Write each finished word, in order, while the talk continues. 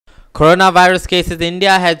Coronavirus cases in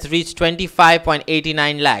India has reached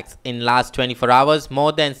 25.89 lakhs. In last 24 hours,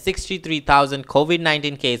 more than 63,000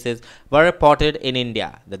 COVID-19 cases were reported in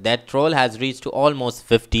India. The death toll has reached to almost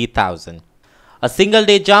 50,000. A single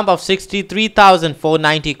day jump of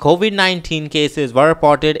 63,490 COVID-19 cases were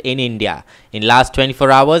reported in India. In last 24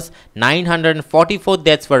 hours, 944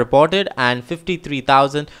 deaths were reported and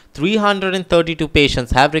 53,332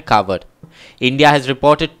 patients have recovered. India has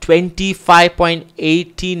reported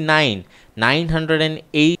 25.89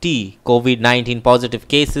 980 COVID-19 positive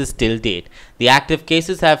cases till date. The active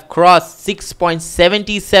cases have crossed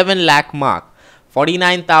 6.77 lakh mark.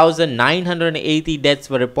 49,980 deaths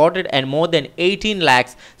were reported and more than 18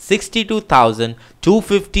 lakhs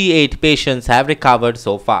 62,258 patients have recovered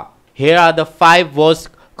so far. Here are the 5 worst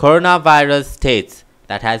coronavirus states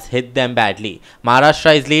that has hit them badly.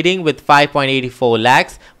 Maharashtra is leading with 5.84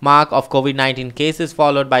 lakhs mark of COVID-19 cases,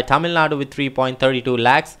 followed by Tamil Nadu with 3.32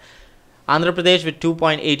 lakhs, Andhra Pradesh with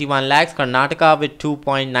 2.81 lakhs, Karnataka with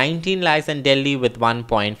 2.19 lakhs and Delhi with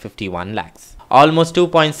 1.51 lakhs. Almost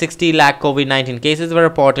 2.60 lakh COVID-19 cases were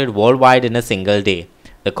reported worldwide in a single day.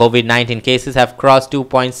 The COVID-19 cases have crossed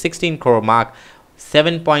 2.16 crore mark.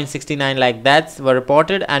 7.69 lakh deaths were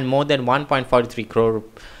reported and more than 1.43 crore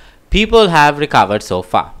people have recovered so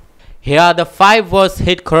far. Here are the 5 worst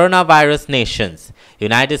hit coronavirus nations.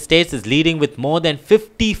 United States is leading with more than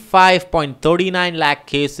 55.39 lakh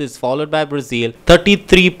cases, followed by Brazil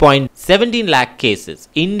 33.17 lakh cases.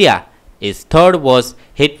 India is third worst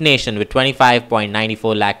hit nation with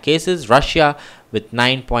 25.94 lakh cases, Russia with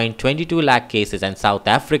 9.22 lakh cases and South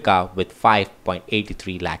Africa with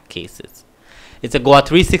 5.83 lakh cases. It's a Goa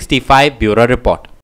 365 Bureau Report.